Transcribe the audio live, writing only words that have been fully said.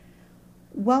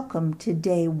Welcome to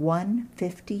day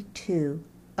 152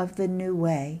 of the New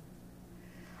Way.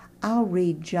 I'll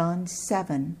read John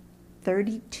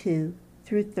 7:32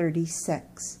 through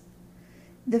 36.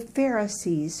 The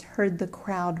Pharisees heard the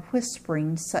crowd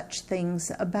whispering such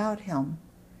things about him.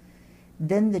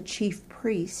 Then the chief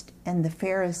priest and the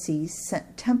Pharisees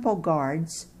sent temple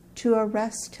guards to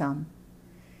arrest him.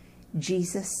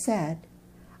 Jesus said,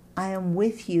 "I am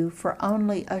with you for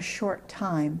only a short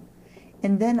time,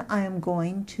 and then I am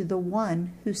going to the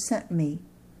one who sent me.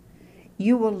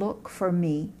 You will look for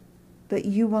me, but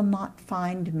you will not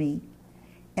find me,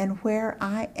 and where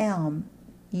I am,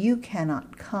 you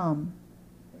cannot come."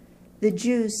 The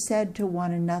Jews said to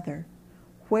one another,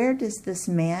 "Where does this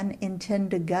man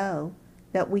intend to go,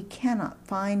 that we cannot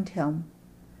find him?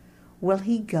 Will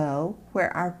he go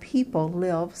where our people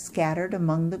live scattered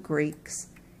among the Greeks,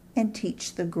 and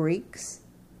teach the Greeks?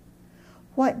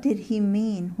 What did he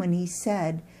mean when he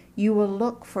said, 'You will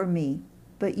look for me,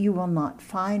 but you will not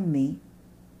find me,'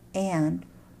 and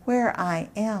 'Where I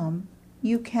am,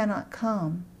 you cannot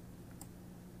come'?"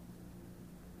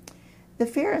 The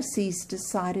Pharisees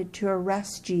decided to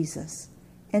arrest Jesus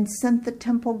and sent the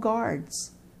temple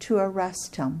guards to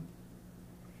arrest him.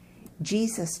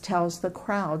 Jesus tells the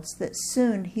crowds that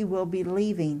soon he will be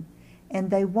leaving and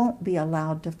they won't be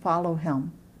allowed to follow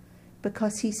him,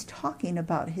 because he's talking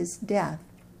about his death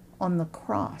on the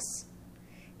cross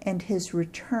and his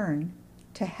return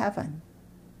to heaven.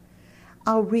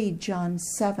 I'll read John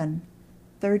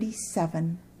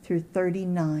 7:37 through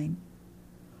 39.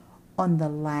 On the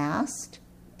last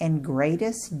and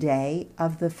greatest day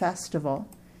of the festival,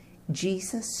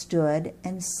 Jesus stood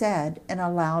and said in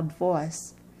a loud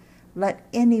voice, "Let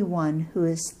anyone who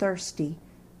is thirsty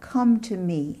come to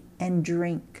me and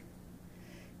drink.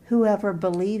 Whoever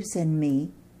believes in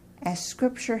me, as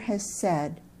Scripture has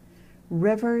said,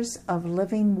 rivers of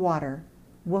living water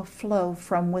will flow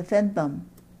from within them."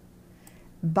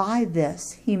 By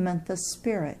this he meant the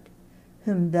Spirit,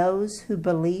 whom those who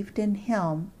believed in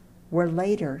him were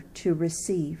later to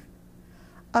receive.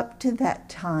 Up to that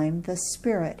time the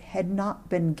Spirit had not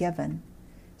been given,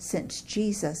 since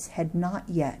Jesus had not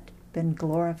yet been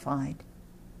glorified.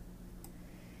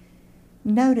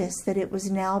 Notice that it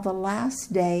was now the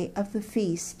last day of the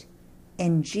feast,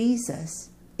 and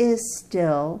Jesus is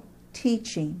still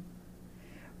teaching.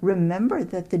 Remember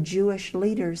that the Jewish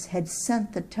leaders had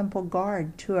sent the temple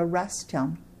guard to arrest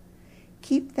him.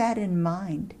 Keep that in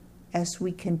mind as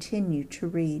we continue to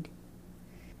read.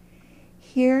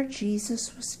 Here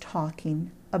Jesus was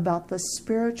talking about the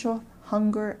spiritual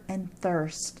hunger and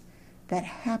thirst that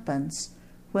happens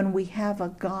when we have a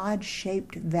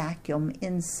God-shaped vacuum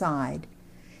inside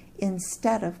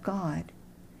instead of God.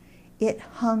 It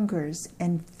hungers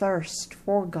and thirsts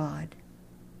for God.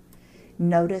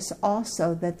 Notice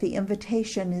also that the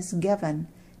invitation is given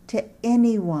to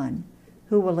anyone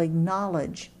who will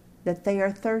acknowledge that they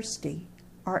are thirsty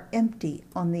or empty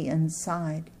on the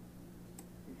inside.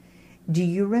 Do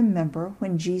you remember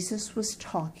when Jesus was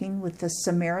talking with the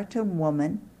Samaritan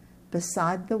woman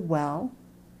beside the well?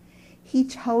 He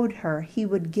told her he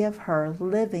would give her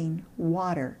living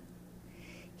water.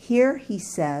 Here he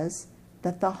says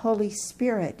that the Holy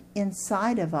Spirit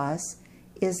inside of us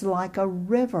is like a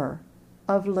river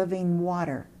of living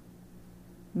water.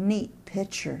 Neat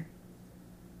picture.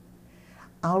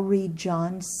 I'll read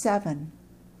John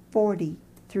 7:40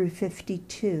 through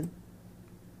 52.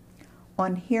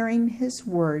 On hearing his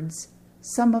words,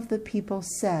 some of the people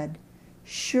said,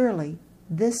 "Surely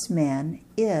this man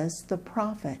is the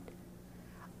prophet."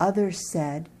 Others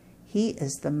said, "He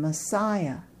is the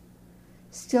Messiah."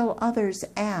 Still others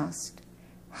asked,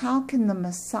 "How can the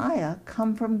Messiah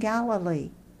come from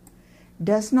Galilee?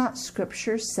 Does not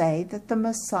Scripture say that the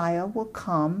Messiah will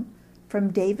come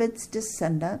from David's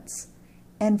descendants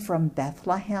and from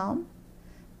Bethlehem,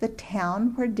 the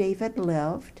town where David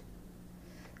lived?"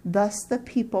 Thus the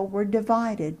people were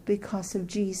divided because of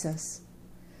Jesus.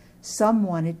 Some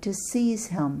wanted to seize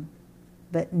him,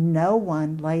 but no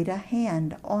one laid a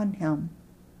hand on him.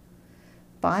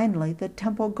 Finally, the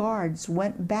temple guards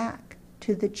went back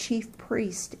to the chief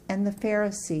priest and the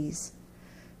Pharisees,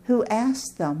 who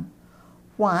asked them,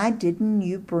 "Why didn't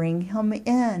you bring him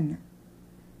in?"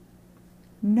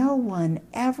 "No one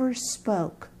ever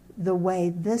spoke the way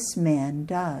this man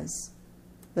does,"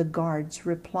 the guards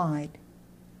replied.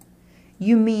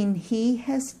 "You mean he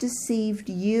has deceived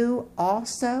you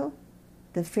also?"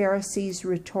 the Pharisees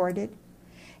retorted.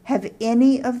 "Have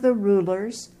any of the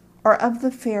rulers or of the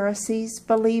Pharisees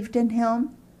believed in him?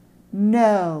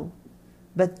 No,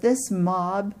 but this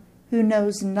mob who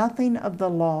knows nothing of the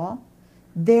law,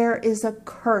 there is a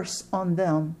curse on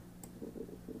them."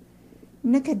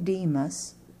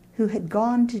 Nicodemus, who had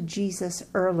gone to Jesus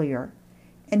earlier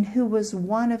and who was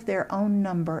one of their own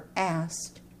number,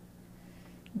 asked,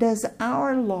 "Does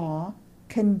our law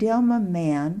condemn a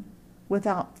man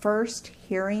without first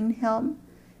hearing him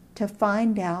to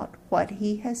find out what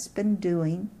he has been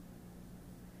doing?"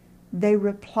 They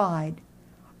replied,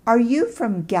 "Are you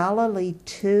from Galilee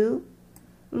too?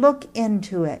 Look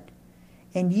into it,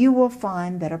 and you will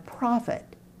find that a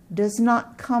prophet does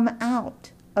not come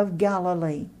out of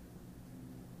Galilee."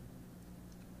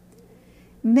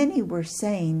 Many were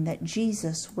saying that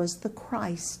Jesus was the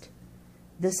Christ.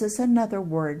 This is another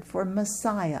word for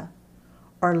Messiah,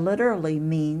 or literally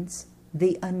means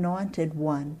the Anointed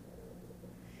One.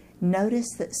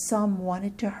 Notice that some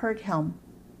wanted to hurt him,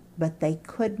 but they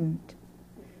couldn't.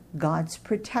 God's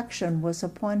protection was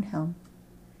upon him.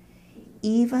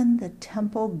 Even the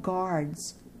temple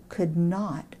guards could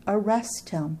not arrest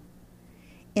him.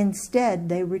 Instead,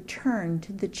 they returned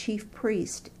to the chief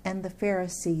priest and the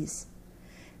Pharisees.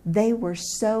 They were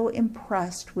so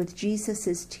impressed with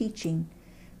Jesus' teaching,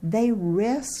 they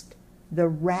risked the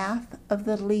wrath of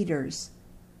the leaders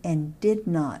and did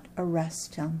not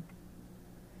arrest him.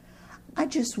 I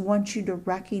just want you to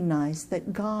recognize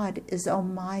that God is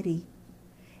almighty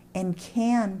and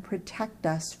can protect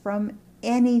us from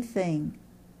anything.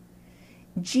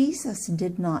 Jesus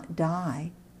did not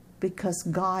die because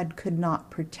God could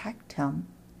not protect him.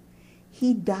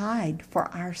 He died for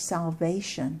our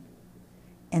salvation,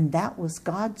 and that was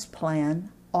God's plan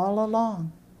all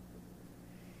along.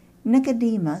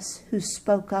 Nicodemus, who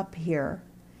spoke up here,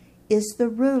 is the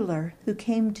ruler who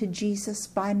came to Jesus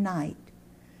by night.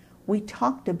 We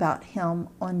talked about him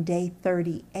on day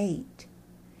 38,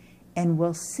 and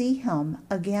we'll see him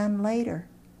again later.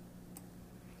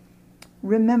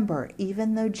 Remember,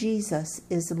 even though Jesus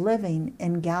is living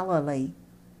in Galilee,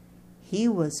 he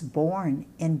was born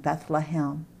in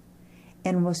Bethlehem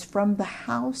and was from the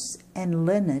house and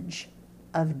lineage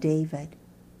of David.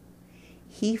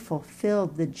 He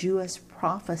fulfilled the Jewish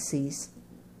prophecies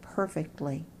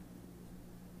perfectly.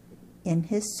 In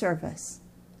his service,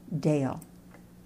 Dale.